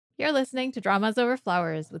You're listening to Dramas Over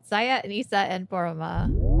Flowers with Saya, Anissa, and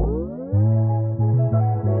Poroma.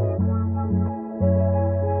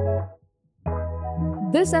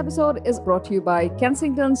 This episode is brought to you by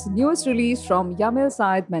Kensington's newest release from Yamil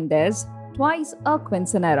Saeed Mendez, Twice a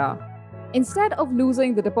Quinceanera. Instead of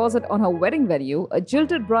losing the deposit on her wedding venue, a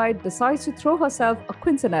jilted bride decides to throw herself a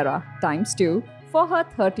quinceanera ×2 for her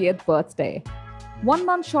 30th birthday. 1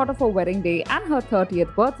 month short of her wedding day and her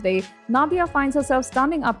 30th birthday, Nadia finds herself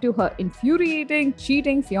standing up to her infuriating,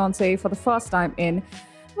 cheating fiancé for the first time in,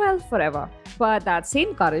 well, forever. But that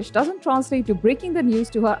same courage doesn't translate to breaking the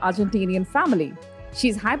news to her Argentinian family.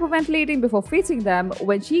 She's hyperventilating before facing them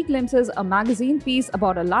when she glimpses a magazine piece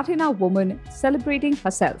about a Latina woman celebrating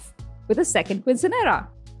herself with a second quinceanera,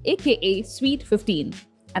 aka Sweet 15.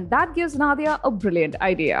 And that gives Nadia a brilliant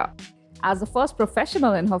idea. As the first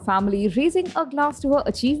professional in her family, raising a glass to her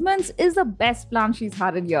achievements is the best plan she's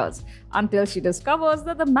had in years, until she discovers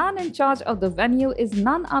that the man in charge of the venue is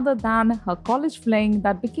none other than her college fling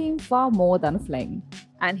that became far more than a fling.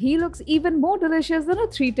 And he looks even more delicious than a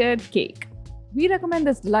 3-tiered cake. We recommend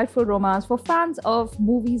this delightful romance for fans of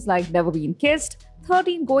movies like Never Been Kissed,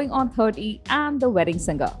 13 Going on 30, and The Wedding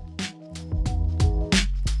Singer.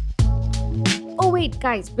 Oh wait,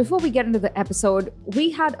 guys, before we get into the episode, we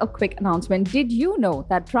had a quick announcement. Did you know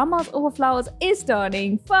that Dramas Over Flowers is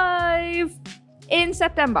turning 5 in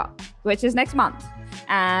September, which is next month?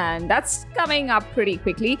 And that's coming up pretty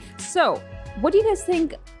quickly. So, what do you guys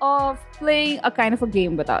think of playing a kind of a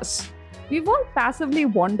game with us? We've all passively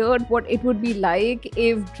wondered what it would be like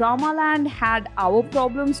if Dramaland had our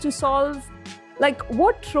problems to solve. Like,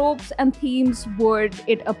 what tropes and themes would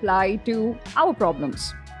it apply to our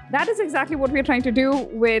problems? That is exactly what we're trying to do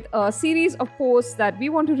with a series of posts that we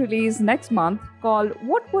want to release next month called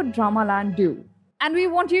What Would Dramaland Do? And we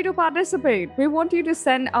want you to participate. We want you to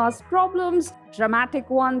send us problems, dramatic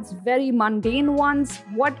ones, very mundane ones,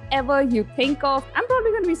 whatever you think of. I'm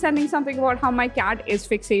probably going to be sending something about how my cat is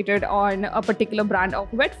fixated on a particular brand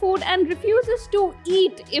of wet food and refuses to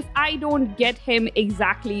eat if I don't get him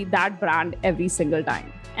exactly that brand every single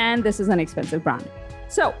time. And this is an expensive brand.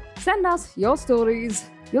 So send us your stories.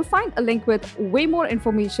 You'll find a link with way more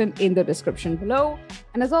information in the description below.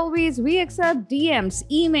 And as always, we accept DMs,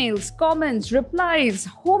 emails, comments, replies,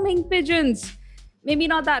 homing pigeons. Maybe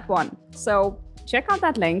not that one. So check out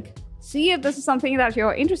that link, see if this is something that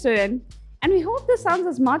you're interested in. And we hope this sounds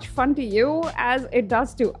as much fun to you as it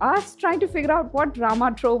does to us, trying to figure out what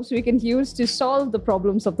drama tropes we can use to solve the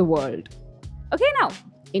problems of the world. Okay, now,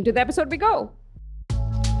 into the episode we go.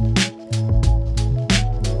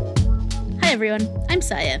 Hi everyone, I'm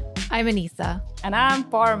Saya. I'm Anissa. And I'm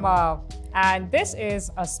Poroma. And this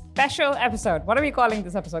is a special episode. What are we calling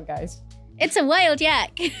this episode, guys? It's a wild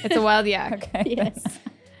yak. It's a wild yak. Okay. Yes.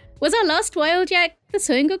 Was our last wild yak the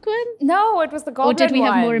Soenguk one? No, it was the goblin one. Or did we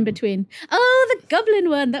have more in between? Oh, the goblin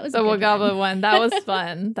one. That was The goblin one. That was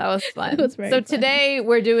fun. That was fun. That was very so fun. today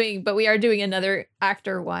we are doing another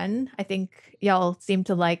actor one. I think y'all seem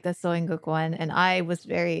to like the Soenguk one, and I was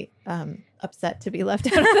very upset to be left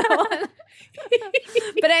out of that one.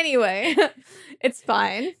 But anyway, it's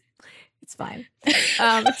fine. It's fine.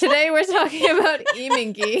 Today we're talking about Lee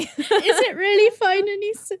Min-gi. Is it really fine,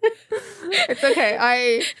 Anissa? It's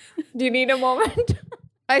okay. Do you need a moment?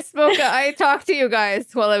 I talked to you guys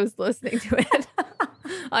while I was listening to it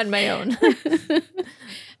on my own.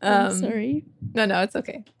 I'm sorry. No, it's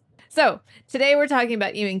okay. So today we're talking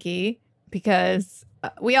about Lee Min-gi because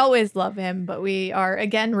we always love him, but we are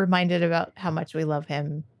again reminded about how much we love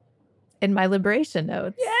him in my liberation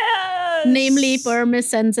notes. Yes! Namely, Burma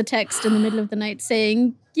sends a text in the middle of the night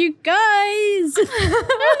saying, "You guys, I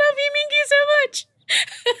love Lee Min-gi so much."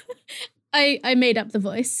 I made up the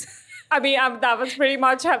voice. I mean, that was pretty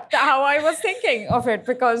much how I was thinking of it,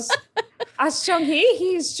 because as Chung-hee,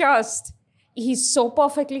 he's so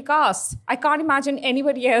perfectly cast. I can't imagine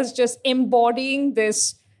anybody else just embodying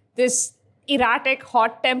this erratic,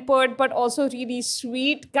 hot-tempered, but also really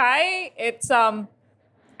sweet guy. It's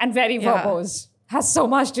and very verbose. Has so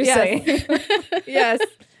much to say. Yes.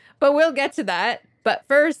 But we'll get to that. But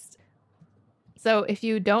first, so if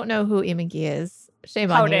you don't know who Lee Min-gi is,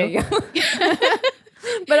 shame on you.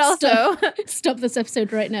 But also stop this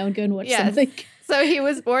episode right now and go and watch something. So he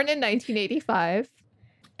was born in 1985,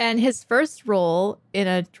 and his first role in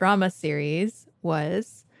a drama series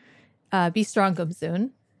was Be Strong Gumsoon,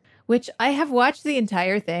 which I have watched the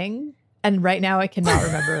entire thing. And right now I cannot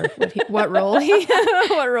remember what role he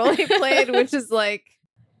played, which is like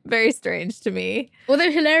very strange to me.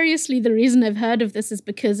 Although hilariously, the reason I've heard of this is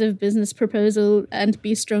because of Business Proposal and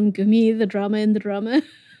Be Strong Gumi, the drama in the drama,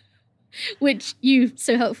 which you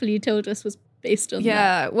so helpfully told us was based on that.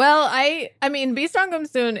 Yeah. Well, I mean, Be Strong Come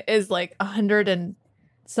Soon is like 100 and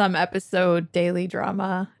some episode daily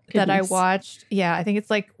drama that I Goodness. watched. Yeah, I think it's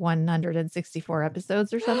like 164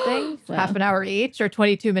 episodes or something, Wow. half an hour each or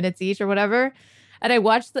 22 minutes each or whatever. And I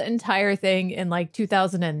watched the entire thing in like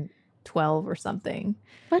 2012 or something.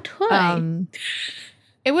 But why?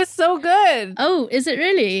 It was so good. Oh, is it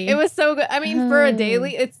really? It was so good. I mean, for a Oh.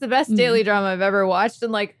 daily, it's the best daily drama I've ever watched.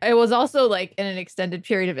 And like, it was also like in an extended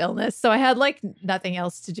period of illness. So I had like nothing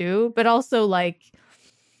else to do, but also like,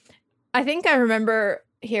 I think I remember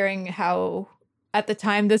hearing how at the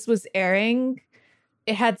time this was airing,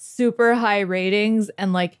 it had super high ratings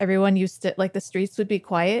and like everyone used to, like the streets would be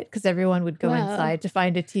quiet because everyone would go Wow. inside to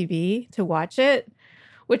find a TV to watch it,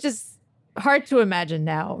 which is hard to imagine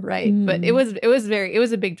now, right? But it was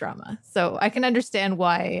a big drama. So I can understand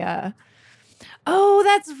why oh,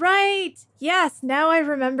 that's right. Yes, now I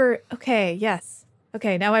remember. Okay, yes.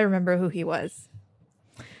 Okay, now I remember who he was.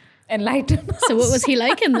 Enlighten us. So what was he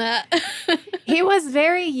like in that? He was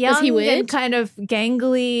very young he weird? and kind of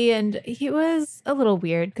gangly, and he was a little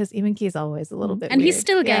weird because Eamon is always a little bit And weird. he's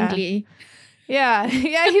still Yeah. gangly. Yeah,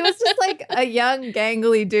 he was just like a young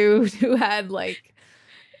gangly dude who had like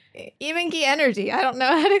Eamon energy. I don't know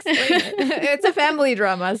how to explain it. It's a family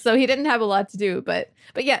drama, so he didn't have a lot to do. But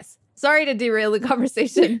yes, sorry to derail the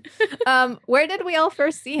conversation. Where did we all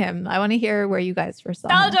first see him? I want to hear where you guys first saw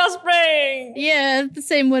him. Dalja Spring. Yeah, the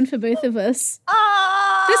same one for both of us.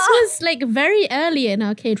 Ah! This was like very early in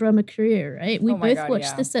our K-drama career, right? We Oh my both God, watched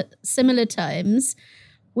yeah. this at similar times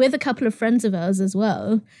with a couple of friends of ours as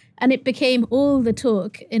well. And it became all the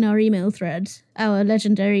talk in our email thread, our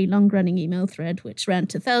legendary long-running email thread, which ran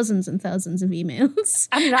to thousands and thousands of emails.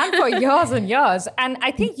 and ran for years and years. And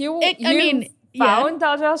I think you found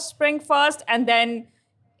Dalja Spring first and then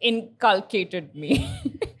inculcated me.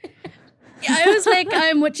 I was like,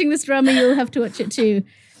 I'm watching this drama, you'll have to watch it too.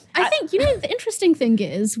 I think, the interesting thing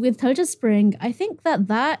is with Dalja Spring, I think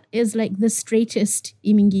that is like the straightest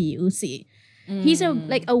Imingi you'll see. He's a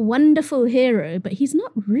wonderful hero, but he's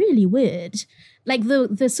not really weird. Like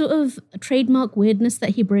the sort of trademark weirdness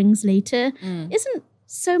that he brings later isn't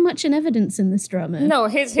so much in evidence in this drama. No,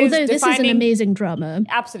 his although this is an defining- amazing drama.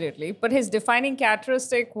 Absolutely. But his defining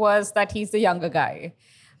characteristic was that he's the younger guy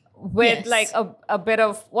with Yes. like a bit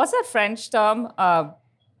of, what's that French term?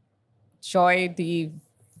 Joy de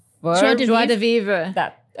Joie de Joie de vivre.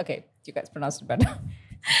 That, okay, you guys pronounced it better.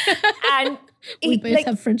 And We both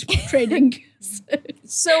have French training.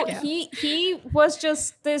 So he was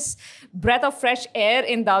just this breath of fresh air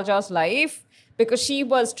in Dalja's life because she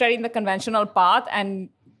was treading the conventional path and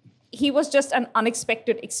he was just an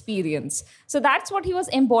unexpected experience. So that's what he was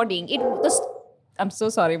embodying. I'm so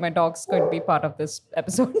sorry, my dog's going to be part of this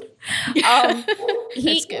episode.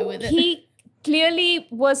 Let's go with it. He clearly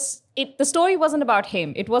was the story wasn't about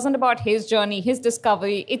him. It wasn't about his journey, his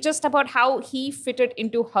discovery. It's just about how he fitted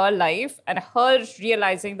into her life and her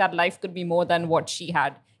realizing that life could be more than what she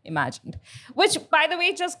had imagined. Which, by the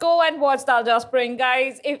way, just go and watch Dalja Spring,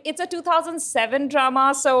 guys. It's a 2007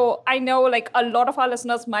 drama, so I know like a lot of our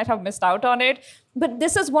listeners might have missed out on it. But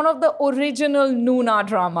this is one of the original Nuna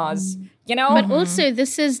dramas, But also,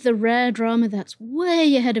 this is the rare drama that's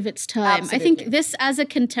way ahead of its time. I Absolutely. think this, as a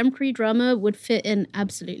contemporary drama, would fit in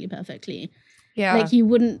absolutely perfectly. Yeah. Like, you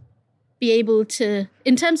wouldn't be able to,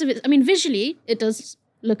 in terms of it, I mean, visually, it does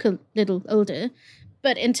look a little older,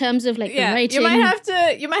 but in terms of like the writing. You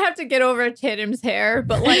might have to get over Tatum's hair,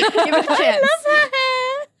 but like give it a chance.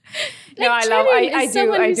 No, I do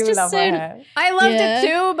love her hair. I loved Yeah. it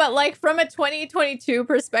too, but like from a 2022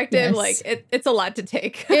 perspective, Yes. like it's a lot to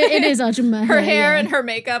take. It is Ajumma her hair yeah. and her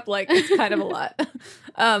makeup, like it's kind of a lot.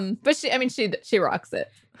 But she rocks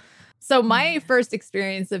it. So my first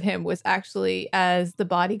experience of him was actually as the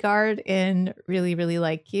bodyguard in Really, Really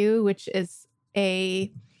Like You, which is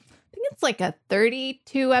I think it's like a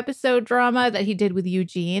 32 episode drama that he did with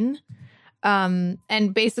Eugene.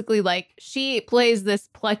 And basically like she plays this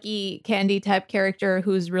plucky Candy type character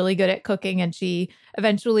who's really good at cooking, and she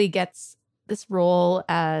eventually gets this role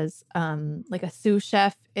as like a sous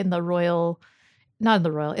chef in the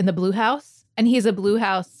in the Blue House, and he's a Blue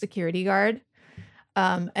House security guard.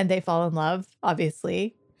 And they fall in love,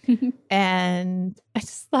 obviously. And I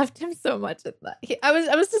just loved him so much at that. I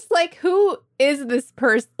was just like, who is this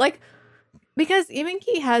person? Like, because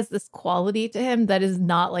Iminki has this quality to him that is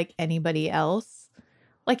not like anybody else.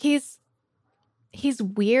 Like he's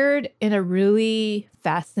weird in a really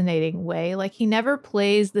fascinating way. Like he never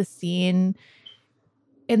plays the scene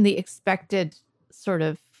in the expected sort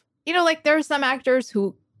of, like there are some actors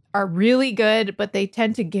who are really good, but they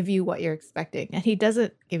tend to give you what you're expecting. And he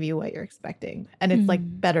doesn't give you what you're expecting. And it's like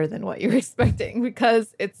better than what you're expecting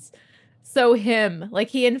because it's so him. Like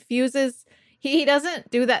he infuses, he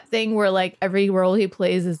doesn't do that thing where like every role he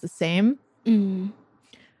plays is the same.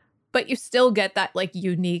 But you still get that like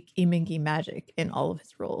unique Lee Min-gi magic in all of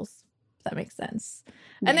his roles. If that makes sense.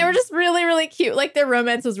 And they were just really, really cute. Like their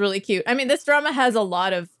romance was really cute. I mean, this drama has a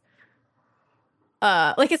lot of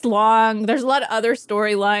like it's long. There's a lot of other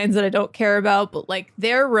storylines that I don't care about, but like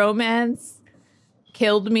their romance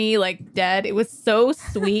killed me like dead. It was so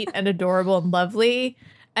sweet and adorable and lovely.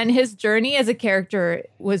 And his journey as a character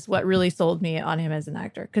was what really sold me on him as an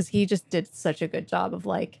actor because he just did such a good job of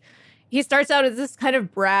like, he starts out as this kind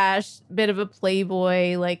of brash bit of a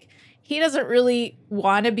playboy. Like he doesn't really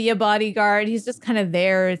want to be a bodyguard. He's just kind of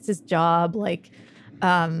there. It's his job. Like,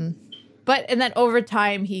 and then over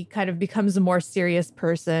time, he kind of becomes a more serious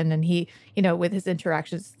person. And he, you know, with his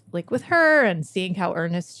interactions like with her and seeing how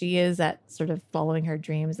earnest she is at sort of following her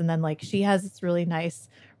dreams. And then like she has this really nice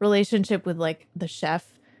relationship with like the chef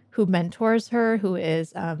who mentors her, who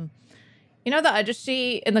is, you know, the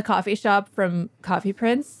ajushi in the coffee shop from Coffee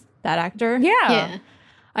Prince, that actor? Yeah.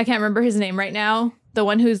 I can't remember his name right now. The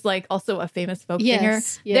one who's like also a famous folk singer.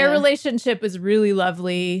 Yeah. Their relationship is really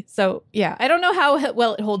lovely. So yeah, I don't know how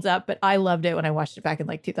well it holds up, but I loved it when I watched it back in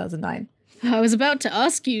like 2009. I was about to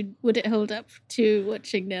ask you, would it hold up to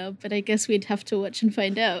watching now? But I guess we'd have to watch and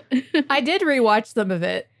find out. I did rewatch some of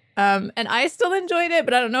it. And I still enjoyed it,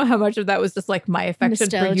 but I don't know how much of that was just like my affection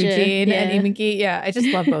Nostalgia, for Eugene and yeah. Lee Min-gi. Yeah, I just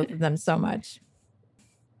love both of them so much.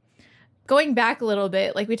 Going back a little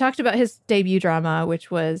bit, like we talked about his debut drama,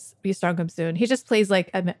 which was Be Strong Come Soon. He just plays like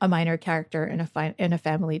a minor character in a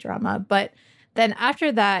family drama. But then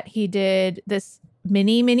after that, he did this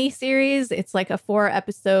mini series. It's like a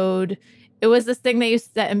 4-episode. It was this thing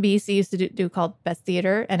that NBC used to do called Best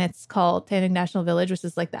Theater, and it's called Taening National Village, which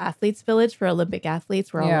is like the athletes' village for Olympic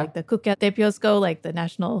athletes, where all like the Kukya Daepyeos go, like the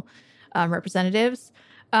national representatives.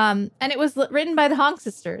 And it was written by the Hong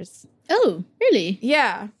sisters. Oh, really?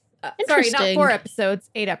 Yeah. Sorry, not Interesting. 4 episodes,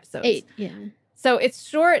 8 episodes. 8, yeah. So it's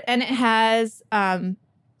short, and it has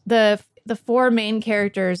the 4 main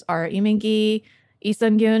characters are Lee Min-gi, Lee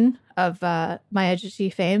Sung-gyun of My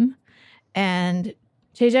Ajushi fame, and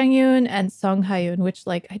Chae Jang-yoon and Song Ha-yoon, which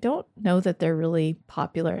like I don't know that they're really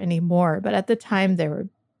popular anymore, but at the time they were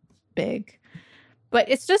big. But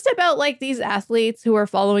it's just about like these athletes who are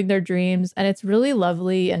following their dreams, and it's really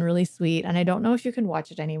lovely and really sweet. And I don't know if you can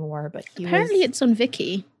watch it anymore, but Apparently it's on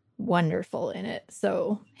Viki. Wonderful in it.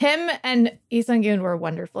 So him and Lee Sung-gyun were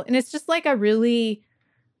wonderful. And it's just like a really,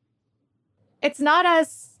 it's not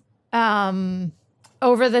as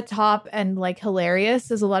over the top and like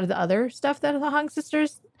hilarious as a lot of the other stuff that the Hong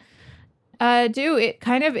sisters do. It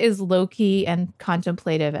kind of is low-key and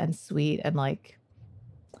contemplative and sweet and like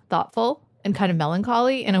thoughtful and kind of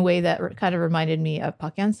melancholy in a way that kind of reminded me of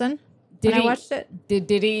Park Hyun-sun when I watched it.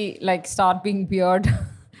 Did he like start being weird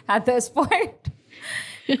at this point?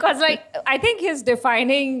 Because like I think his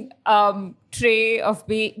defining trait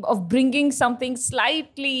of bringing something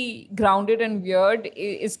slightly grounded and weird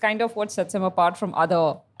is kind of what sets him apart from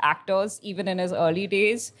other actors, even in his early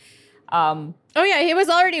days. Oh yeah, he was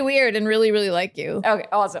already weird and really, really like you. Okay,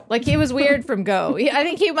 awesome. Like he was weird from Go. I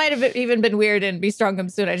think he might have even been weird in Be Strong Come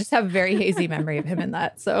Soon. I just have a very hazy memory of him in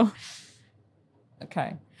that. So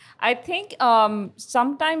okay. I think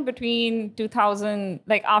sometime between 2000,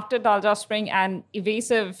 like after Dalja Spring and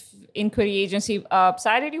Evasive Inquiry Agency,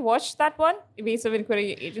 Sai, did you watch that one? Evasive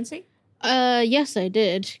Inquiry Agency? Yes, I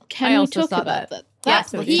did. Can I we also talk saw about that. that?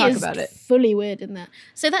 Yes, let's He talk is about it. fully weird in that.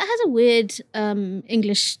 So that has a weird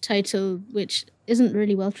English title, which isn't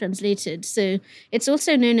really well translated. So it's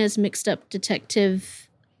also known as Mixed Up Detective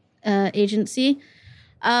Agency.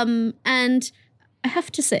 And I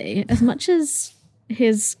have to say, as much as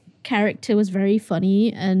his character was very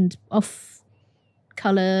funny and off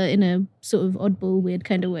color in a sort of oddball, weird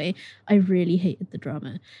kind of way, I really hated the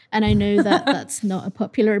drama. And I know that that's not a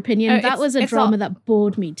popular opinion. That was a drama that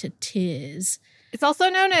bored me to tears. it's also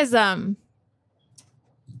known as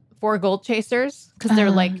 4 Gold Chasers because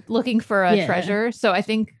they're like looking for a treasure. So I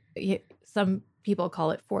think some people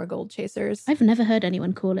call it 4 Gold Chasers. I've never heard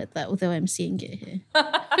anyone call it that, although I'm seeing it here.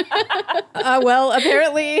 Well,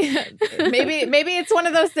 apparently, maybe it's one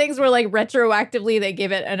of those things where like retroactively they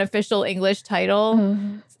give it an official English title,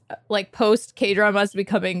 like post K-dramas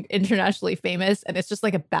becoming internationally famous, and it's just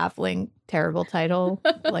like a baffling, terrible title,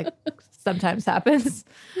 like sometimes happens.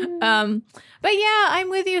 But yeah, I'm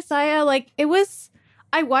with you, Saya. Like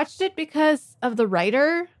I watched it because of the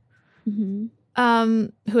writer. Mm-hmm.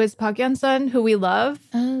 who is Park Hyun-sun, who we love.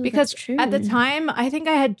 Oh, Because that's true. at the time, I think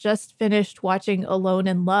I had just finished watching Alone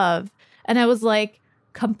in Love, and I was like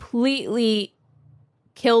completely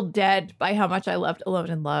killed dead by how much I loved Alone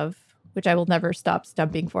in Love, which I will never stop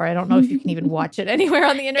stumping for. I don't know if you can even watch it anywhere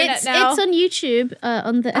on the internet now. It's on YouTube,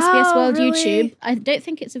 on the SBS World really? YouTube. I don't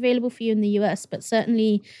think it's available for you in the US, but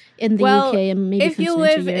certainly in the Well, UK and maybe if you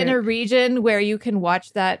continental live in a Europe. region where you can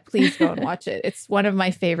watch that, please go and watch it. It's one of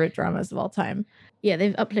my favorite dramas of all time. Yeah,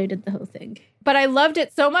 they've uploaded the whole thing. But I loved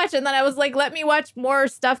it so much. And then I was like, let me watch more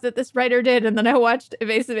stuff that this writer did. And then I watched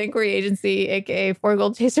Evasive Inquiry Agency, aka Four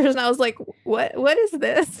Gold Chasers. And I was like, what is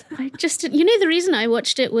this? I just, the reason I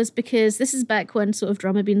watched it was because this is back when sort of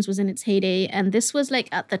Drama Beans was in its heyday, and this was like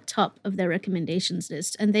at the top of their recommendations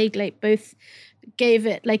list, and they like both gave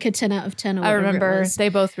it like a 10 out of 10 or I whatever it remember was. they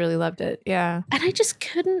both really loved it. Yeah. And I just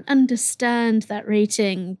couldn't understand that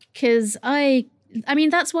rating because I mean,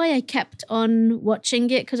 that's why I kept on watching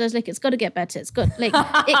it, because I was like, it's got to get better. It's got like,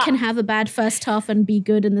 it can have a bad first half and be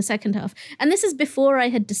good in the second half. And this is before I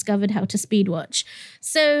had discovered how to speed watch.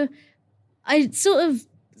 So I sort of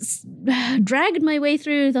dragged my way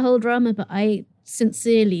through the whole drama, but I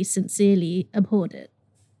sincerely abhorred it.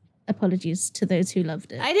 Apologies to those who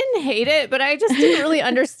loved it. I didn't hate it, but I just didn't really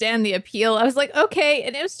understand the appeal. I was like, okay.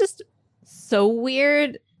 And it was just so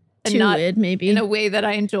weird. And Too not weird, maybe. in a way that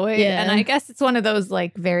I enjoy. Yeah. And I guess it's one of those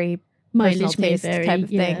like very personal Mileage may taste vary, type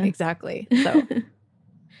of yeah. thing. Exactly. So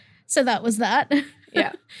So that was that.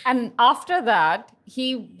 yeah. And after that,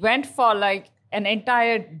 he went for like an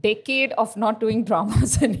entire decade of not doing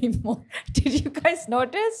dramas anymore. Did you guys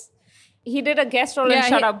notice? He did a guest role in Yeah,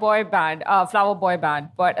 Shut Up Boy Band, Flower Boy Band.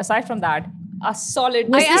 But aside from that, a solid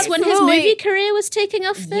Was I this when his absolutely- movie career was taking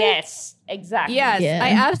off though? Yes, exactly. Yes, Yeah. I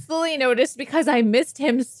absolutely noticed because I missed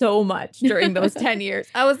him so much during those 10 years.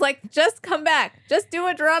 I was like, just come back, just do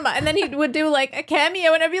a drama. And then he would do like a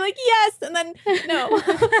cameo and I'd be like, yes. And then no,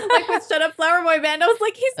 like with Shut Up Flower Boy Band, I was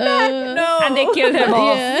like, he's back. No. And they killed him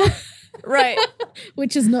off. Yeah. Right.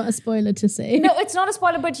 Which is not a spoiler to say. No, it's not a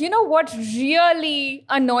spoiler, but you know what really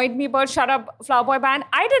annoyed me about Shut Up Flower Boy Band?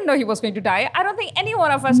 I didn't know he was going to die. I don't think any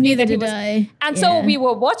one of us knew Neither that he did was. I. And so Yeah. we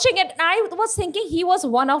were watching it, and I was thinking he was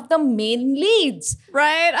one of the main leads.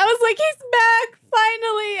 Right. I was like, he's back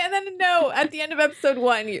finally. And then no, at the end of episode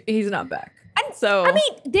 1, he's not back. And So I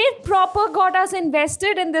mean, they proper got us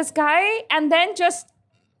invested in this guy, and then just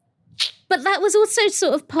But that was also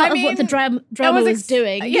sort of part I of what the mean, drama was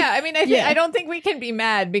doing. Yeah, I mean, Yeah. I don't think we can be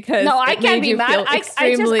mad because No, I it can't made be you mad. feel I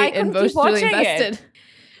extremely couldn't keep emotionally watching it. invested.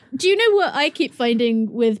 Do you know what I keep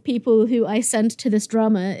finding with people who I send to this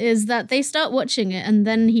drama is that they start watching it and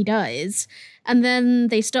then he dies. And then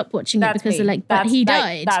they stop watching it That's because me. they're like, but he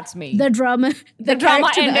died. That's me. The drama, The drama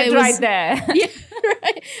character that I ended was- right there. Yeah,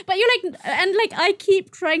 right. But you're like, and like, I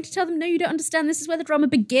keep trying to tell them, no, you don't understand. This is where the drama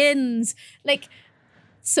begins. Like,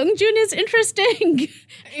 Sungjun is interesting.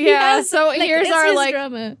 He Yeah, has, so here's it's our, his like,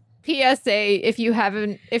 drama. PSA, if you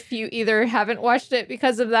either haven't watched it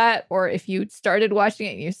because of that, or if you started watching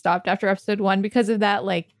it and you stopped after episode 1 because of that,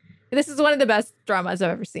 like, this is one of the best dramas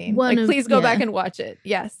I've ever seen. Please go back and watch it.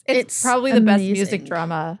 Yes. It's probably the best music amazing.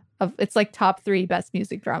 drama it's like top 3 best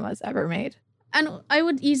music dramas ever made. And I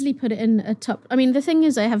would easily put it in a top. I mean, the thing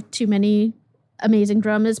is, I have too many amazing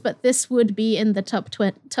dramas, but this would be in the top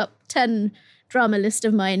 10 drama list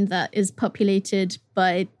of mine that is populated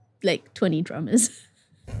by like 20 dramas.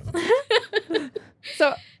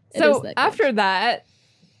 So It is that after that,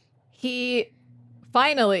 he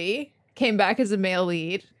finally came back as a male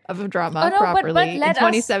lead of a drama Oh, no, but properly in let us-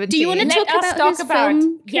 2017. Do you wanna Let talk us about talk his about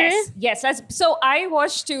film career? yes. So I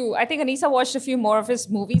watched 2. I think Anisa watched a few more of his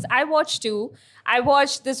movies. I watched 2. I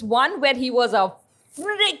watched this one where he was a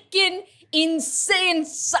freaking insane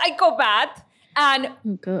psychopath, and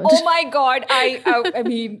Oh, God. oh my god, I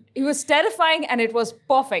mean, it was terrifying and it was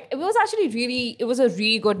perfect. It was actually a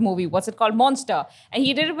really good movie. What's it called? Monster. And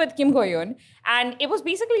he did it with Kim Go-eun. And it was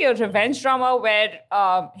basically a revenge drama where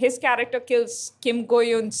his character kills Kim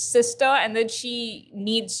Go-eun's sister, and then she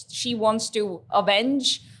wants to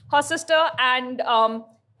avenge her sister. And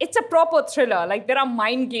it's a proper thriller. Like, there are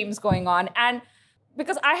mind games going on. And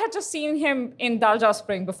because I had just seen him in Dalja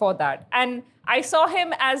Spring before that, and I saw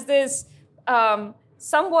him as this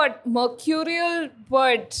somewhat mercurial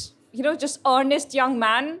but just earnest young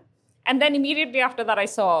man, and then immediately after that I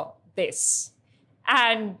saw this,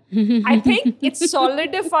 and I think it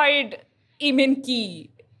solidified Lee Min-ki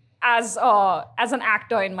as an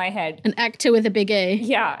actor in my head. An actor with a big A.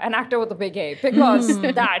 Yeah, an actor with a big A, because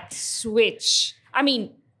that switch. I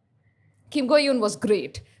mean, Kim Go-eun was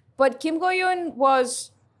great, but Kim Go-eun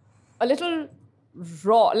was a little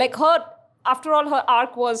raw. Like, her after all, her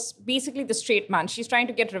arc was basically the straight man. She's trying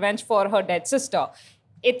to get revenge for her dead sister.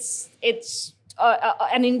 It's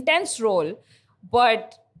an intense role,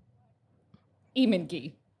 but Lee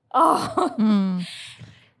Min-gi. Oh.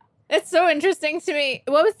 It's so interesting to me.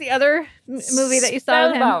 What was the other movie that you saw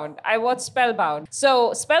with him? Spellbound. I watched Spellbound.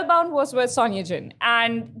 So Spellbound was with Son Ye-jin.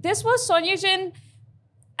 And this was Son Ye-jin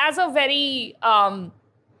as a very...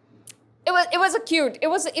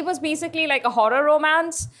 It was basically like a horror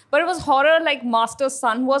romance, but it was horror like Master's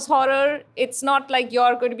Son was horror. It's not like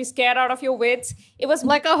you're going to be scared out of your wits. It was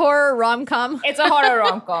like a horror rom-com. It's a horror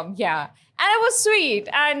rom-com, yeah. And it was sweet.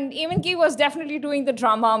 And Lee Min-gi was definitely doing the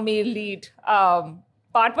drama male lead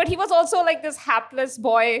part, but he was also like this hapless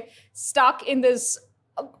boy stuck in this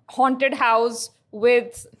haunted house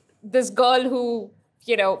with this girl who,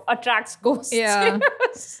 attracts ghosts. Yeah.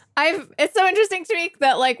 It's so interesting to me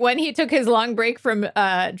that like when he took his long break from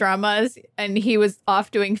dramas and he was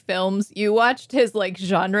off doing films, you watched his like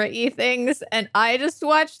genre-y things, and I just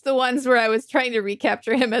watched the ones where I was trying to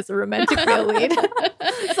recapture him as a romantic male lead.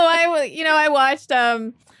 So I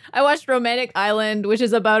watched Romantic Island, which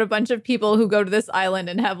is about a bunch of people who go to this island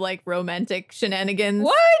and have like romantic shenanigans.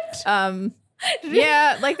 What?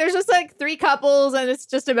 Yeah, like there's just like 3 couples and it's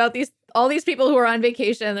just about all these people who are on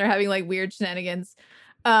vacation and they're having like weird shenanigans.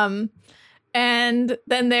 And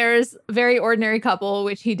then there's Very Ordinary Couple,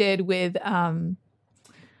 which he did with Kim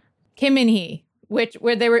Min-hee,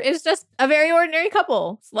 it's just a very ordinary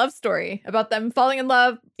couple. It's a love story about them falling in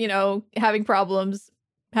love, having problems,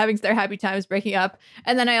 having their happy times, breaking up.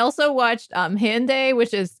 And then I also watched Hyundai,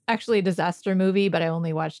 which is actually a disaster movie, but I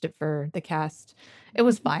only watched it for the cast. It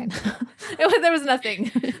was fine. There was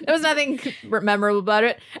nothing memorable about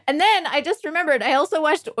it. And then I just remembered I also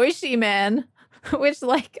watched Oishi Man, which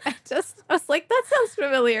like I was like, that sounds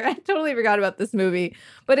familiar. I totally forgot about this movie,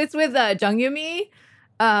 but it's with Jung Yoo-mi.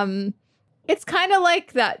 It's kind of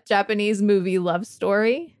like that Japanese movie Love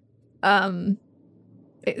Story.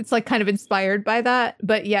 It's like kind of inspired by that,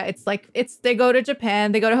 but yeah, they go to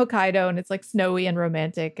Japan, they go to Hokkaido, and it's like snowy and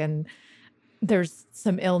romantic, and there's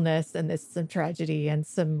some illness and there's some tragedy and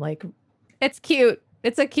some like, it's cute.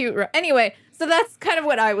 It's a cute, anyway. So that's kind of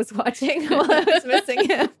what I was watching while I was missing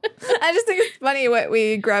him. I just think it's funny what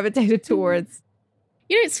we gravitated towards.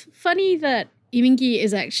 It's funny that Lee Min-gi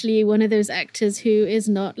is actually one of those actors who is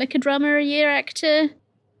not like a drama a year actor,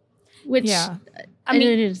 which yeah. I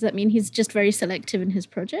mean, does that mean he's just very selective in his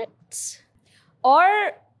projects?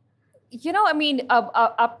 Or,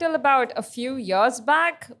 up till about a few years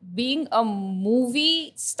back, being a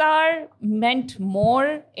movie star meant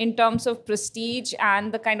more in terms of prestige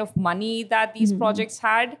and the kind of money that these projects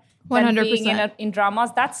had. 100%. Than being in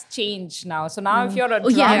dramas. That's changed now. So now if you're a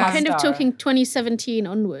drama star, kind of star, talking 2017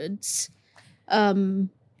 onwards. I don't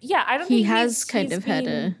think he has kind of had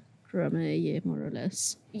a drama a year, more or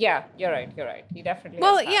less. Yeah, you're right. He definitely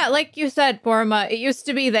like you said, Porama, it used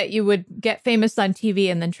to be that you would get famous on TV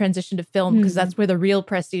and then transition to film because that's where the real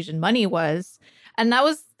prestige and money was. And that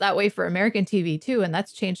was that way for American TV too. And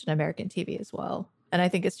that's changed in American TV as well. And I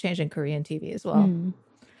think it's changed in Korean TV as well.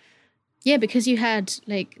 Yeah, because you had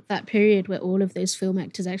like that period where all of those film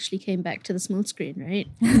actors actually came back to the small screen, right?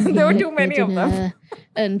 There were too many of them.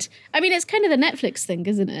 And I mean, it's kind of the Netflix thing,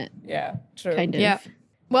 isn't it? Yeah, true. Kind of. Yeah.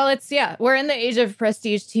 Well, we're in the age of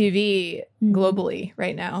prestige TV globally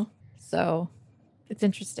right now. So it's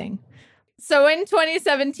interesting. So in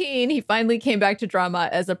 2017, he finally came back to drama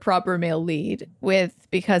as a proper male lead with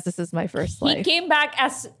Because This Is My First Life. He came back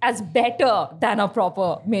as better than a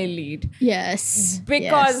proper male lead. Yes.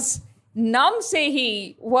 Because Nam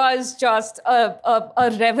Se-hee was just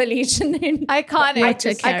a revelation in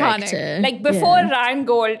iconic. Like before Ryan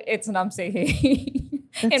Gold, it's Nam Se-hee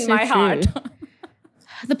in my heart.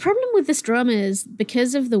 The problem with this drama is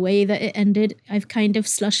because of the way that it ended, I've kind of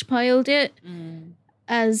slush piled it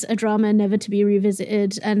as a drama never to be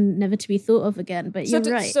revisited and never to be thought of again. But you're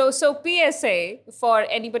right. So PSA for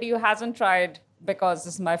anybody who hasn't tried Because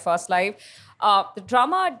This Is My First Life, the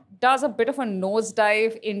drama does a bit of a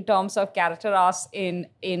nosedive in terms of character arcs in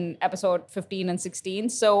episode 15 and 16.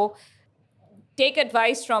 So take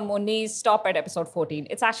advice from Moniz, stop at episode 14.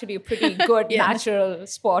 It's actually a pretty good natural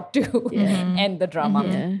spot to end the drama.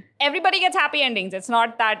 Yeah. Everybody gets happy endings. It's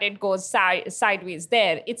not that it goes sideways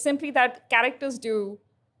there. It's simply that characters do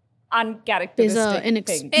uncharacteristic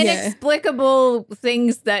things. Inexplicable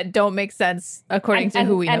things that don't make sense according to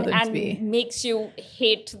who we know them to be. And makes you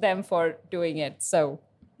hate them for doing it. So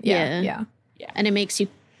yeah. And it makes you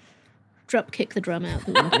drop kick the drama out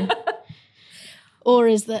the window. Or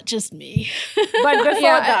is that just me? But before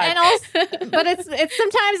that, and also, but it's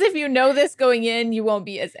sometimes if you know this going in, you won't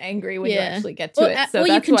be as angry when you actually get to it. So or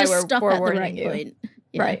that's you can why just we're stop at the forewarning right you. point.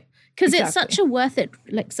 Right. Because Exactly.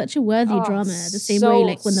 it's such a worthy drama, the same so, way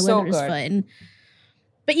like when the so weather is good. fine.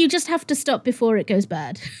 But you just have to stop before it goes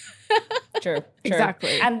bad. True.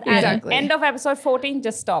 Exactly. And Exactly. end of episode 14,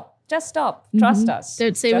 just stop. Just stop. Trust us.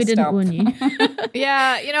 Don't say we Just didn't stop. warn you.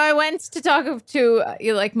 Yeah, I went to talk to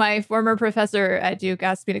like my former professor at Duke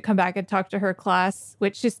asked me to come back and talk to her class,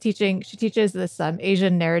 which she's teaching. She teaches this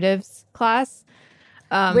Asian narratives class,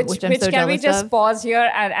 which I'm so can we jealous just of. pause here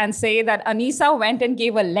and say that Anisa went and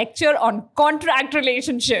gave a lecture on contract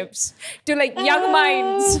relationships to like young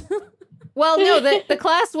minds. Well, no, the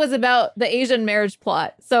class was about the Asian marriage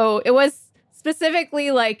plot, so it was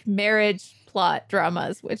specifically like marriage plot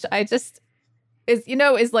dramas, which I just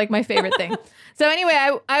is like my favorite thing. So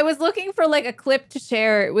anyway, I was looking for like a clip to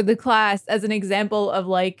share with the class as an example of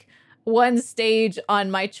like one stage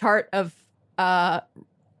on my chart of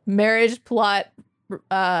marriage plot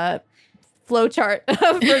flow chart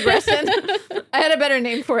of regression. I had a better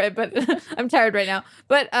name for it, but I'm tired right now.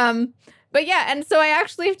 But yeah, and so I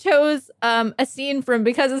actually chose a scene from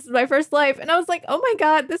Because This Is My First Life, and I was like, oh my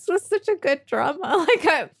God, this was such a good drama.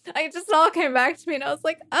 Like I just all came back to me, and I was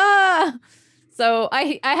like, ah. So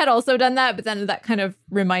I had also done that, but then that kind of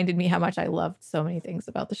reminded me how much I loved so many things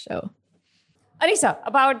about the show. Anisa,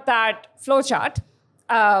 about that flowchart,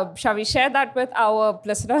 shall we share that with our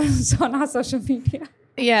listeners on our social media?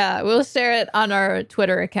 Yeah, we'll share it on our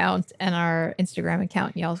Twitter account and our Instagram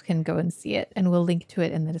account. Y'all can go and see it, and we'll link to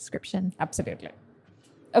it in the description. Absolutely.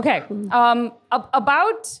 Okay.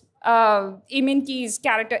 About Lee Min-ki's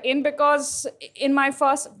character in Because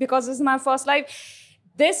This Is My First Life,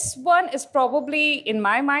 this one is probably, in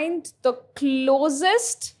my mind, the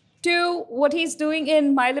closest to what he's doing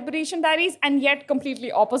in My Liberation Diaries, and yet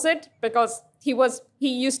completely opposite, because he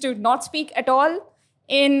used to not speak at all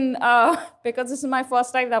in Because This Is My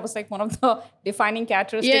First Life. That was like one of the defining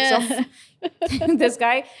characteristics of this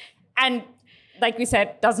guy. And like we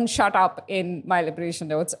said, doesn't shut up in My Liberation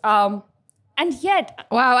Notes. And yet...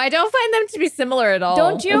 Wow, I don't find them to be similar at all.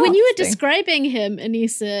 Don't you? When you were describing him,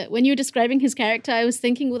 Anisa, when you were describing his character, I was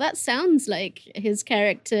thinking, well, that sounds like his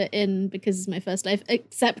character in Because It's My First Life,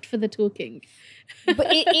 except for the talking. But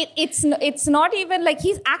it's not even like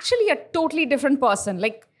he's actually a totally different person.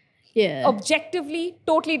 Like, Yeah. objectively,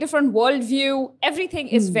 totally different worldview. Everything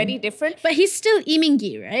is very different. But he's still Lee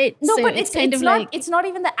Min-gi, right? No, So but it's kind of not. like It's not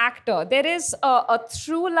even the actor. There is a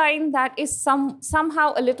through line that is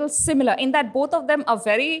somehow a little similar in that both of them are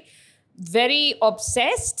very, very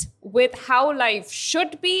obsessed with how life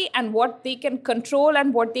should be and what they can control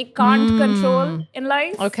and what they can't control in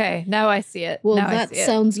life. Okay, now I see it. well, now I that see it.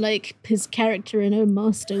 sounds like his character in Oh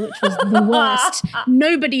Master, which was the worst.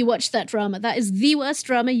 Nobody watched that drama. That is the worst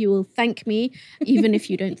drama. You will thank me, even if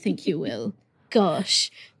you don't think you will.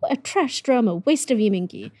 Gosh, what a trash drama. Waste of Lee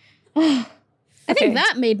Min-gi. I think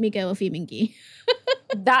that made me go off Lee Min-gi.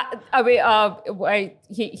 That I mean,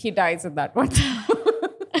 he dies in that one.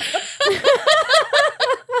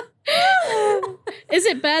 Is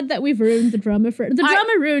it bad that we've ruined the drama for it? The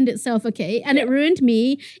drama ruined itself, okay? And it ruined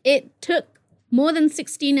me. It took more than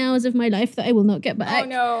 16 hours of my life that I will not get back. Oh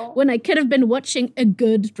no! When I could have been watching a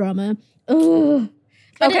good drama. Ugh.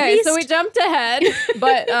 But at Okay, least, so we jumped ahead,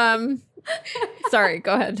 but sorry,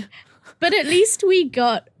 go ahead. But at least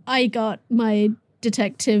I got my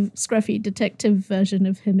scruffy detective version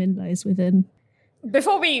of him in Lies Within.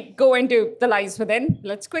 Before we go into The Lies Within,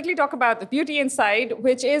 let's quickly talk about The Beauty Inside,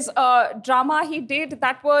 which is a drama he did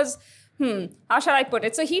that was, how shall I put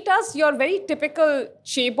it? So he does your very typical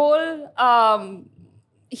chaebol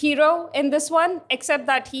hero in this one, except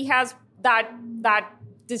that he has that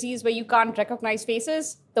disease where you can't recognize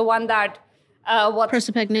faces. The one that,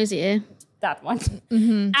 Prosopagnosia. that one.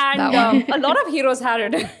 Mm-hmm, And a lot of heroes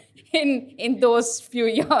had it in those few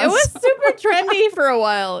years. It was super trendy for a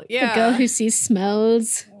while. Yeah. The girl who sees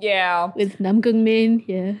smells Yeah. with Nam Gung Min.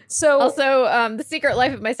 Yeah. So Also, The Secret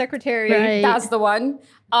Life of My Secretary. Right. that's the one.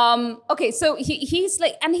 Okay, so he's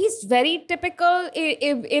like, and he's very typical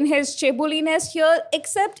in his chaeboliness here,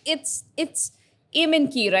 except it's Lee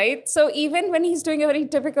Min-ki, right? So even when he's doing a very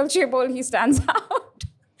typical chaebol, he stands out.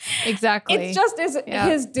 Exactly. It's just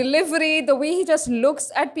his delivery, the way he just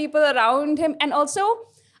looks at people around him. And also,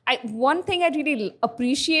 one thing I really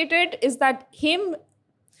appreciated is that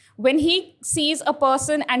when he sees a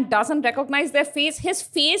person and doesn't recognize their face, his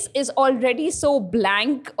face is already so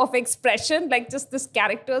blank of expression, like just this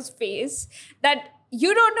character's face, that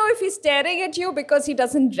you don't know if he's staring at you because he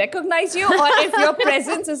doesn't recognize you or if your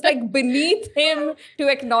presence is like beneath him to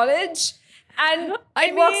acknowledge. And I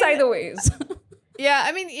it works mean- either ways. Yeah,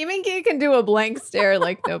 I mean, Imingi can do a blank stare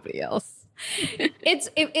like nobody else. It's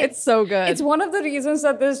So good. It's one of the reasons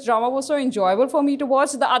that this drama was so enjoyable for me to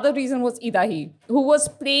watch. The other reason was Idahi, who was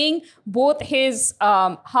playing both his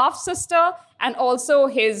half sister and also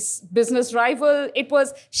his business rival.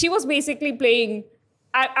 She was basically playing.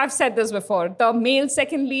 I've said this before. The male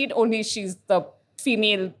second lead, only she's the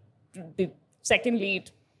female, the second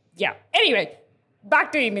lead. Yeah. Anyway,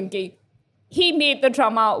 back to Lee Min-ki. He made the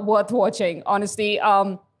drama worth watching. Honestly,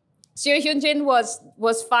 Seo Hyun-jin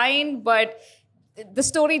was fine, but the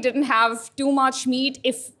story didn't have too much meat.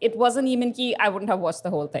 If it wasn't Lee Min-ki, I wouldn't have watched the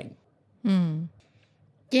whole thing.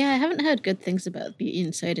 Yeah, I haven't heard good things about Beauty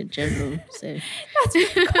Inside in general. So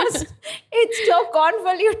That's because it's so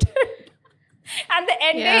convoluted. And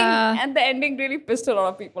the ending really pissed a lot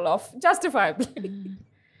of people off, justifiably.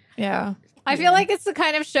 Yeah. I feel like it's the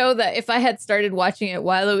kind of show that if I had started watching it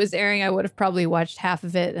while it was airing, I would have probably watched half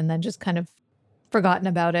of it and then just kind of forgotten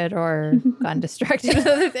about it or gotten distracted with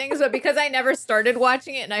other things. But because I never started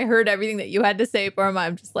watching it and I heard everything that you had to say, Parma,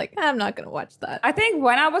 I'm just like, I'm not going to watch that. I think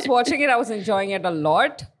when I was watching it, I was enjoying it a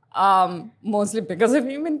lot, mostly because of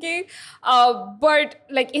Lee Min-ki. But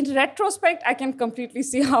like in retrospect, I can completely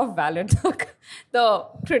see how valid the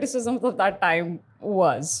criticism of that time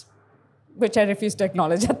was, which I refused to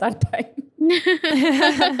acknowledge at that time.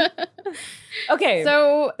 Okay,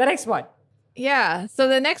 So, the next one. yeah. So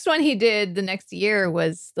the next one he did the next year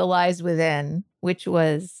was The Lies Within, which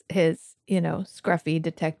was his, scruffy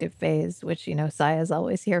detective phase, which, Saya's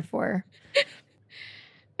always here for.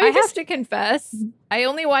 I have to confess, I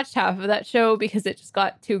only watched half of that show because it just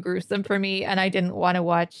got too gruesome for me and I didn't want to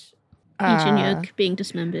watch Lee Jin-hyuk being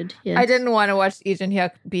dismembered. Yeah. I didn't want to watch Lee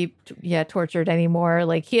Jin-hyuk be tortured anymore.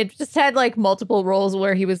 Like he had just had like multiple roles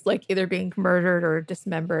where he was like either being murdered or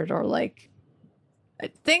dismembered or like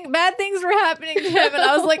I think bad things were happening to him and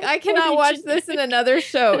I was like I cannot watch this in another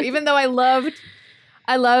show even though I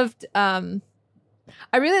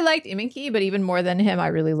really liked Iminki, but even more than him I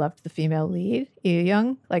really loved the female lead, Lee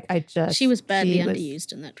Young. Like she was badly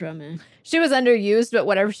underused in that drama. She was underused, but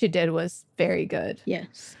whatever she did was very good.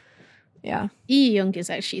 Yes. Yeah. Lee Young is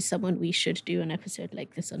actually someone we should do an episode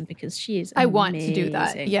like this on because she is I want to do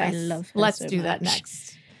that. amazing. Yes. I love her Let's so do that much.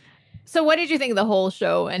 next. So what did you think of the whole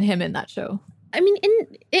show and him in that show? I mean,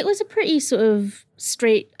 it was a pretty sort of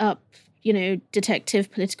straight up,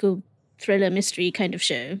 detective, political thriller mystery kind of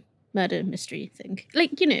show. Murder mystery thing.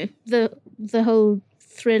 Like, the whole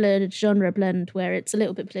thriller genre blend where it's a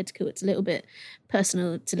little bit political, it's a little bit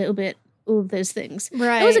personal, it's a little bit all of those things.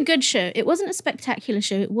 Right. It was a good show. It wasn't a spectacular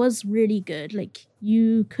show. It was really good. Like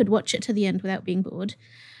you could watch it to the end without being bored.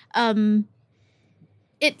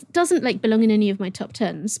 It doesn't like belong in any of my top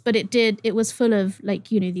 10s, but it was full of like,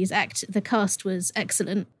 the cast was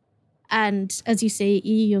excellent. And as you say,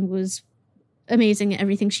 Lee Young was amazing at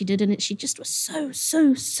everything she did in it. She just was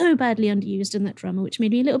so badly underused in that drama, which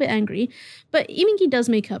made me a little bit angry. But Lee Min-ki does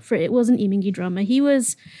make up for it. It wasn't Lee Min-ki drama. He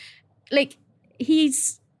was like,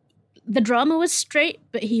 the drama was straight,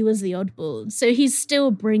 but he was the oddball. So he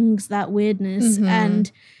still brings that weirdness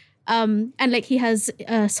and like he has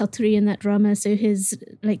Saturi in that drama. So his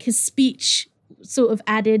speech sort of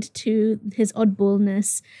added to his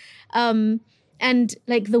oddballness. And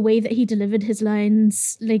like the way that he delivered his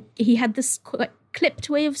lines, like he had this quite clipped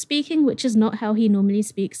way of speaking, which is not how he normally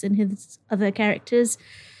speaks in his other characters.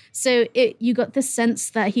 So you got this sense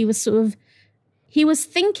that he was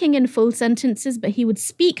thinking in full sentences, but he would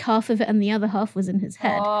speak half of it and the other half was in his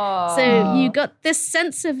head. Oh. So you got this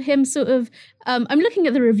sense of him sort of, I'm looking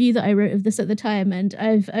at the review that I wrote of this at the time, and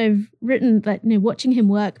I've written that, watching him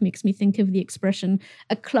work makes me think of the expression,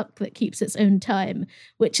 a clock that keeps its own time,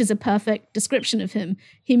 which is a perfect description of him.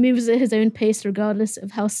 He moves at his own pace regardless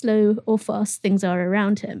of how slow or fast things are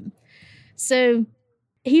around him. So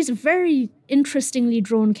he's a very interestingly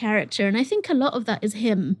drawn character, and I think a lot of that is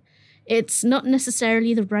him. It's not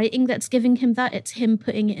necessarily the writing that's giving him that, it's him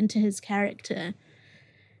putting it into his character.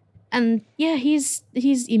 And yeah, he's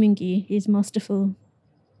Lee Min-ki. He's masterful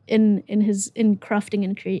in crafting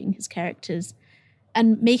and creating his characters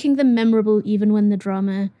and making them memorable even when the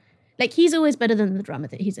drama, like he's always better than the drama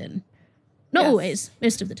that he's in. Not always,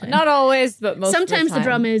 most of the time. Not always, but most Sometimes of the time.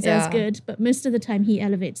 drama is as Yeah. good, but most of the time he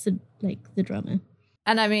elevates the drama.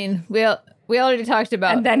 And I mean, we already talked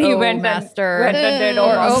about And then he went and Master went and did or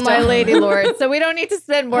Oh Oh My Master. Lady Lord. So we don't need to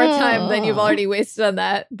spend more time than you've already wasted on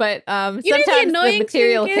that. But the sometimes the annoying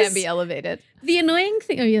material thing can is- be elevated. The annoying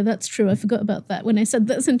thing, oh yeah, that's true. I forgot about that when I said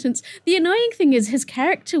that sentence. The annoying thing is his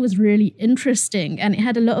character was really interesting and it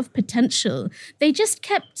had a lot of potential. They just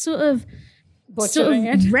kept sort of Butchering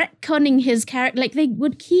sort of it. retconning his character. Like they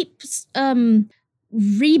would keep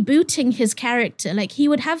rebooting his character. Like he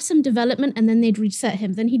would have some development and then they'd reset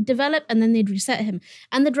him. Then he'd develop and then they'd reset him.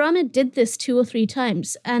 And the drama did this 2 or 3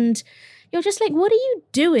 times. And you're just like, what are you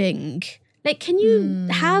doing? Like, can you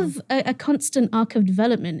have a constant arc of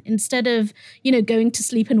development instead of, going to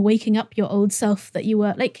sleep and waking up your old self that you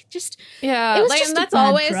were? Like, just... Yeah, it was like, just and a that's bad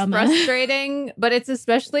always drama. frustrating, but it's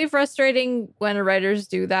especially frustrating when writers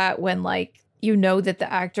do that when, like, that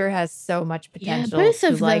the actor has so much Yeah, potential both to,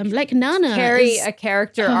 of them. Like Nana carry is... a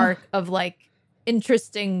character arc of, like,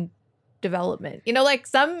 interesting development. Like,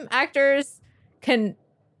 some actors can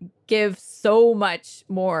give so much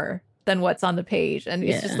more than what's on the page, and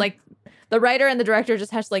it's just, like, the writer and the director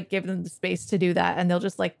just has to, like, give them the space to do that, and they'll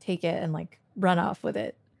just, like, take it and, like, run off with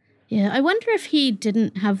it. Yeah, I wonder if he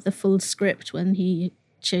didn't have the full script when he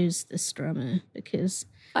chose this drama, because...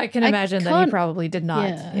 I can imagine that he probably did not.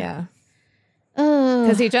 Yeah.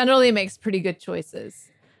 Because he generally makes pretty good choices.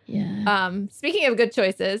 Yeah. Speaking of good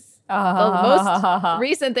choices, the most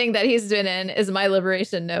recent thing that he's been in is My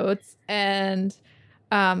Liberation Notes. And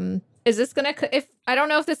is this going to... I don't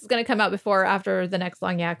know if this is going to come out before or after the next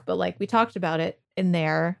Long Yak, but, like, we talked about it in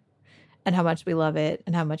there and how much we love it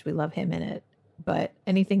and how much we love him in it. But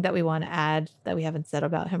anything that we want to add that we haven't said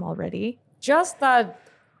about him already? Just that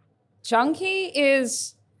Chung-hee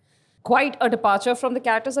is quite a departure from the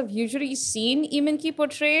characters I've usually seen Lee Min-ki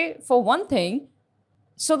portray, for one thing.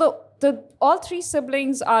 So the all 3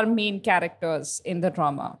 siblings are main characters in the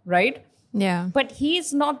drama, right? Yeah. But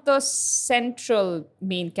he's not the central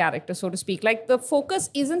main character, so to speak. Like, the focus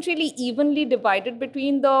isn't really evenly divided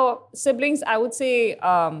between the siblings. I would say,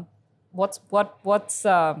 what's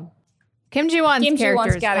Kim Ji-won's Kim character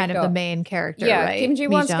Ji-won's is kind of the main character, yeah, right? Kim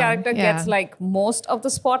Ji-won's Mi-jung. character gets, like, most of the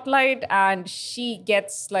spotlight, and she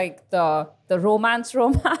gets, like, the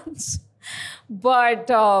romance. But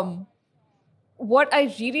what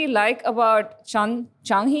I really like about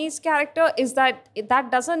Chung-hee's character is that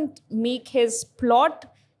doesn't make his plot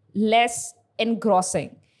less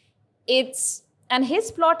engrossing. And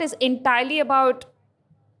his plot is entirely about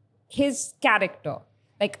his character.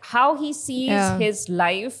 Like, how he sees his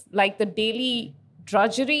life, like the daily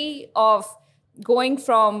drudgery of going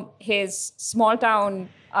from his small town,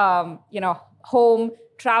 home,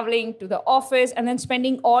 traveling to the office, and then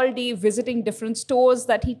spending all day visiting different stores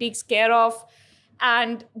that he takes care of.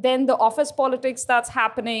 And then the office politics starts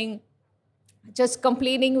happening, just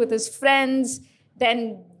complaining with his friends,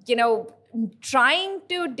 then, trying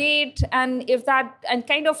to date, and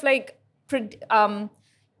kind of like...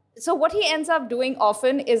 So what he ends up doing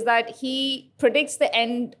often is that he predicts the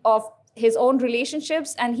end of his own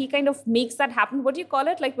relationships, and he kind of makes that happen. What do you call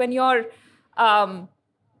it? Like, when you're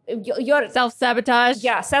self-sabotage.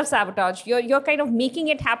 Yeah, self-sabotage. You're kind of making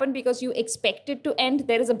it happen because you expect it to end.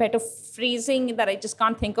 There is a better phrasing that I just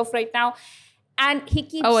can't think of right now. And he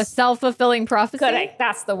keeps... a self-fulfilling prophecy? Correct,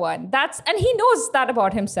 that's the one. And he knows that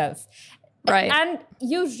about himself. Right. And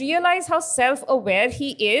you realize how self-aware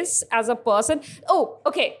he is as a person. Oh,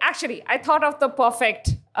 okay. Actually, I thought of the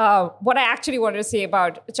perfect, what I actually wanted to say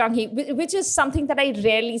about Chung-hee, which is something that I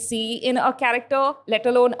rarely see in a character, let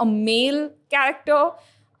alone a male character.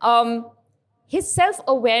 His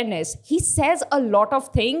self-awareness. He says a lot of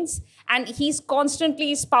things, and he's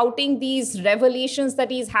constantly spouting these revelations that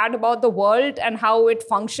he's had about the world and how it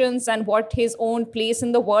functions and what his own place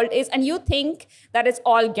in the world is. And you think that it's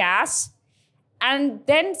all gas. And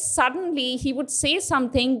then suddenly he would say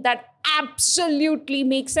something that absolutely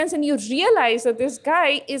makes sense. And you realize that this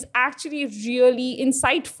guy is actually really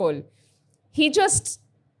insightful.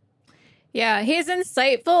 Yeah, he's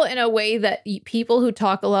insightful in a way that people who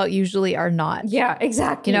talk a lot usually are not. Yeah,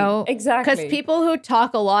 exactly. Exactly. Because people who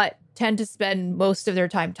talk a lot tend to spend most of their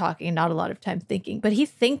time talking and not a lot of time thinking. But he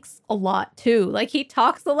thinks a lot too. Like, he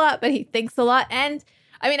talks a lot, but he thinks a lot. And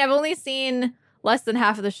I mean, I've only seen less than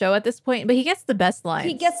half of the show at this point, but he gets the best lines.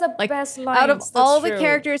 He gets the best lines. Out of all the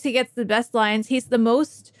characters, he gets the best lines. He's the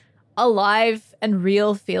most alive and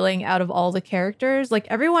real feeling out of all the characters. Like,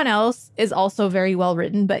 everyone else is also very well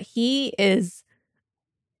written, but he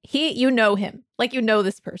you know him. Like, you know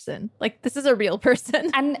this person. Like, this is a real person.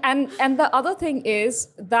 And the other thing is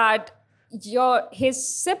that his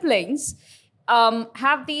siblings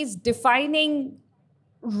have these defining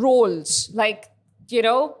roles. Like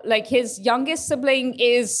his youngest sibling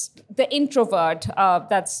is the introvert,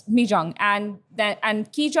 that's Mi-jung, and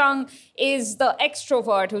Ki-jung is the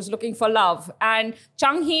extrovert who's looking for love, and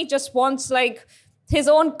Chung-hee just wants, like, his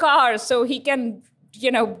own car so he can,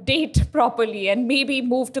 date properly and maybe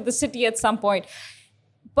move to the city at some point.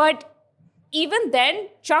 But even then,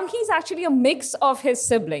 Chunky's actually a mix of his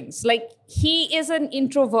siblings. Like, he is an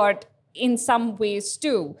introvert in some ways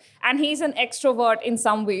too, and he's an extrovert in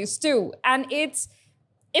some ways too. And it's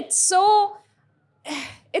so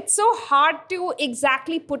hard to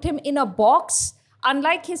exactly put him in a box.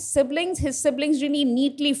 Unlike his siblings really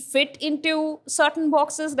neatly fit into certain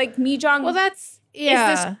boxes. Like Mi-jung. Well,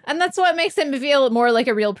 and that's what makes him feel more like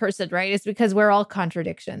a real person, right? Is because we're all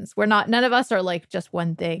contradictions. None of us are like just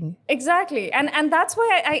one thing. Exactly. And that's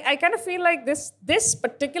why I kind of feel like this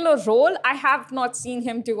particular role, I have not seen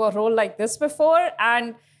him do a role like this before.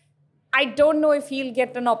 And I don't know if he'll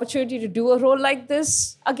get an opportunity to do a role like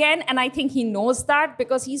this again. And I think he knows that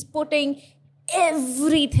because he's putting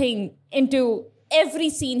everything into every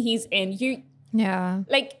scene he's in.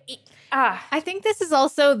 I think this is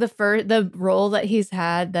also the role that he's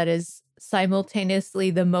had that is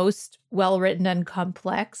simultaneously the most well-written and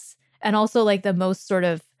complex, and also like the most sort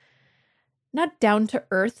of not down to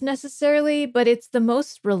earth necessarily, but it's the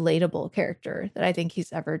most relatable character that I think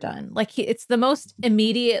he's ever done. Like it's the most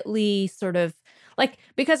immediately sort of like,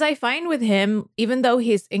 because I find with him, even though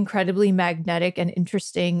he's incredibly magnetic and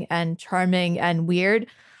interesting and charming and weird,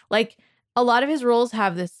 like a lot of his roles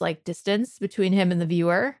have this like distance between him and the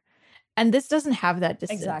viewer. And this doesn't have that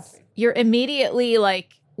distance. Exactly. You're immediately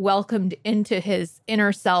like welcomed into his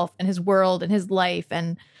inner self and his world and his life.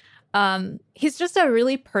 And he's just a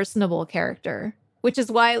really personable character, which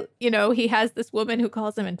is why, he has this woman who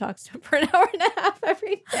calls him and talks to him for an hour and a half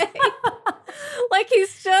every day. Like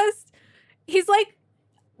he's like,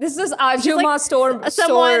 this is Ajuma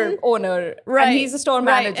store owner. Right. And he's a store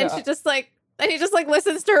manager. Right. And he just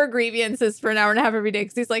listens to her grievances for an hour and a half every day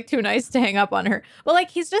because he's like too nice to hang up on her. But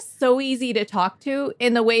like he's just so easy to talk to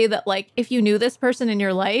in the way that like if you knew this person in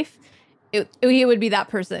your life, he would be that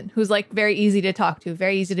person who's like very easy to talk to,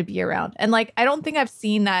 very easy to be around. And like I don't think I've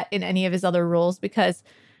seen that in any of his other roles because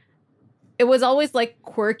it was always like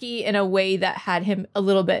quirky in a way that had him a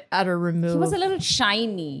little bit at a remove. He was a little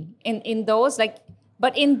shiny in those like.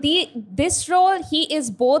 But in this role, he is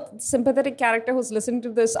both sympathetic character who's listening to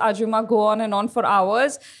this Ajuma go on and on for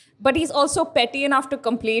hours, but he's also petty enough to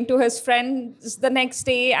complain to his friends the next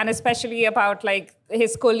day, and especially about like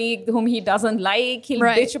his colleague whom he doesn't like. He'll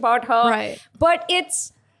bitch about her. Right. But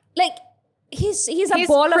it's like he's a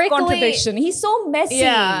ball prickly. Of contradiction. He's so messy.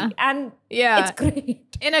 And it's great.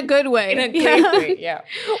 In a good way. In a great way, yeah.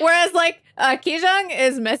 Whereas like Ki-jung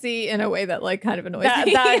is messy in a way that like kind of annoys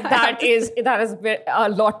me. That is a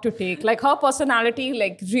lot to take. Like her personality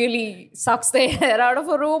like really sucks the air out of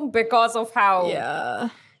a room because of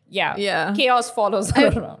how chaos follows her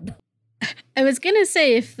around. I was going to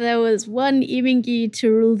say, if there was one Imingi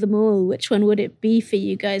to rule them all, which one would it be for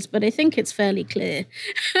you guys? But I think it's fairly clear.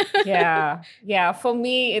 Yeah. For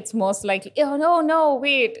me, it's most likely, no,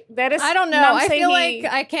 wait. There is I don't know. I feel like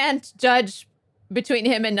I can't judge between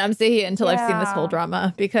him and Namsae-hee until I've seen this whole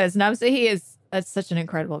drama, because Namsae-hee is such an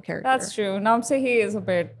incredible character. That's true. Namsae-hee is a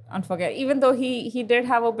bit unforgettable. Even though he did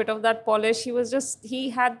have a bit of that polish, he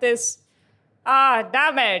had this,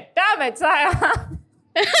 damn it, Saya.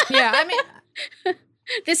 Yeah, I mean,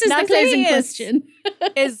 this is the closing question.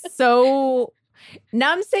 Is so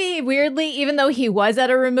Namsae-hee, weirdly, even though he was at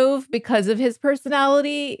a remove because of his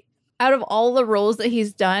personality, out of all the roles that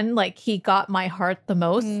he's done, like he got my heart the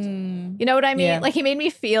most. You know what I mean? Yeah. Like he made me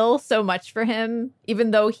feel so much for him,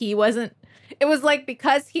 even though he wasn't. It was like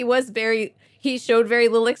because he showed very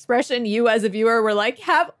little expression. You as a viewer were like,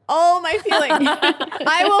 have all my feelings.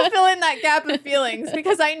 I will fill in that gap of feelings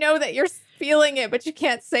because I know that you're feeling it, but you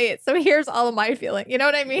can't say it. So here's all of my feeling. You know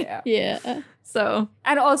what I mean? Yeah. So.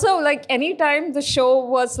 And also like anytime the show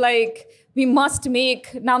was like, we must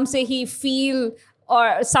make Namsae-hee feel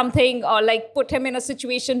or something, or like put him in a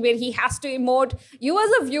situation where he has to emote, you as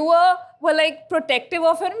a viewer were like protective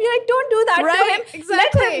of him. You're like, don't do that to him.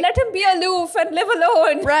 Exactly. Let him be aloof and live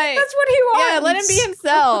alone. Right. That's what he wants. Yeah, let him be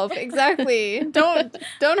himself. Exactly. Don't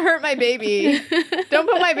hurt my baby. Don't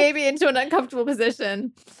put my baby into an uncomfortable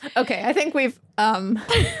position. Okay, I think we've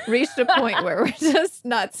reached a point where we're just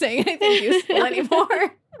not saying anything useful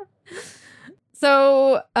anymore.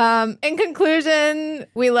 So, in conclusion,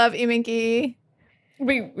 we love Imingi.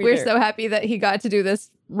 We're so happy that he got to do this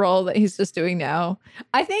role that he's just doing now.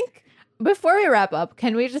 I think before we wrap up,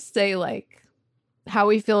 can we just say like how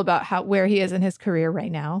we feel about where he is in his career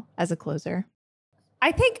right now as a closer?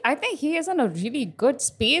 I think he is in a really good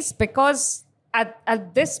space because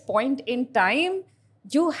at this point in time,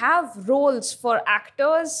 you have roles for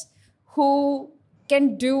actors who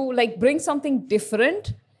can do like bring something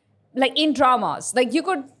different, like in dramas. Like you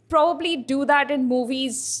could probably do that in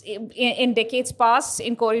movies in decades past,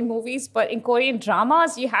 in Korean movies, but in Korean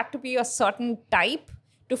dramas, you had to be a certain type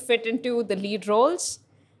to fit into the lead roles.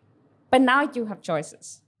 But now you have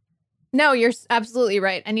choices. No, you're absolutely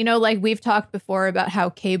right. And, like we've talked before about how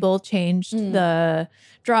cable changed the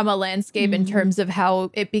drama landscape in terms of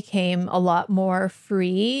how it became a lot more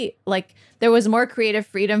free. Like there was more creative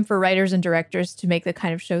freedom for writers and directors to make the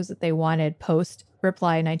kind of shows that they wanted post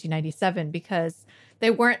Reply 1997, because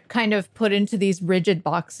they weren't kind of put into these rigid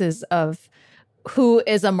boxes of who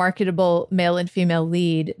is a marketable male and female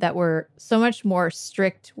lead that were so much more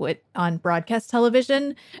strict on broadcast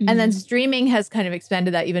television. And then streaming has kind of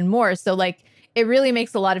expanded that even more. So like it really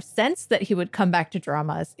makes a lot of sense that he would come back to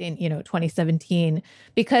dramas in, 2017,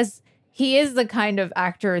 because he is the kind of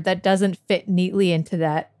actor that doesn't fit neatly into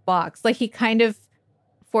that box. Like he kind of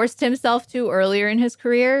forced himself to earlier in his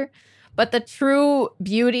career. But the true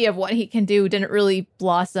beauty of what he can do didn't really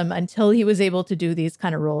blossom until he was able to do these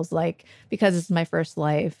kind of roles, like Because It's My First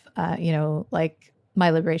Life, like My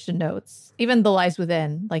Liberation Notes, even The Lies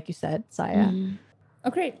Within, like you said, Saya. Oh,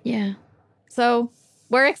 great. Yeah. So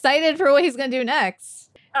we're excited for what he's going to do next.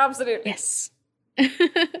 Absolutely. Yes.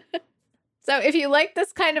 So if you like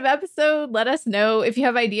this kind of episode, let us know. If you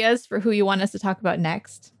have ideas for who you want us to talk about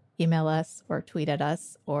next, email us or tweet at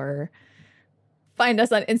us or find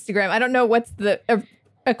us on Instagram. I don't know what's the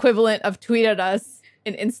equivalent of tweet at us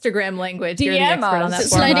in Instagram language. You're the expert on that.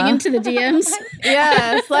 Sliding into the DMs.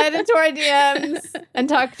 Yeah, slide into our DMs and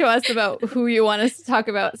talk to us about who you want us to talk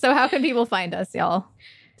about. So how can people find us, y'all,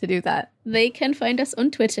 to do that? They can find us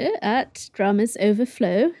on Twitter at Dramas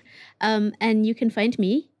Overflow. And you can find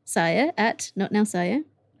me, Saya, at Not Now Saya.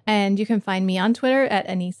 And you can find me on Twitter at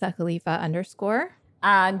Anisa Khalifa _.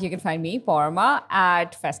 And you can find me, Porma,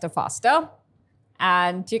 at Festa Faster.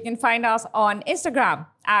 And you can find us on Instagram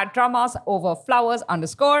at dramasoverflowers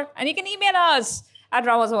 _ and you can email us at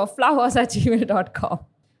dramasoverflowers@gmail.com.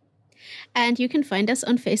 And you can find us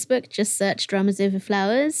on Facebook. Just search Dramas Over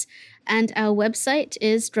Flowers. And our website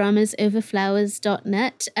is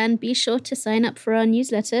dramasoverflowers.net. And be sure to sign up for our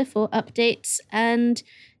newsletter for updates and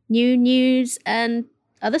new news and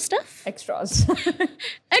other stuff. Extras.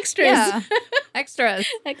 Extras. Yeah, extras.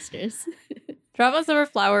 Extras. Dramas Over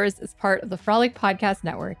Flowers is part of the Frolic Podcast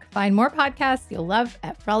Network. Find more podcasts you'll love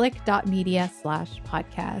at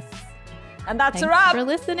frolic.media/podcasts. And that's Thanks a wrap. for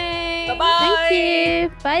listening. Bye-bye. Thank you.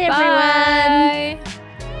 Bye, everyone. Bye.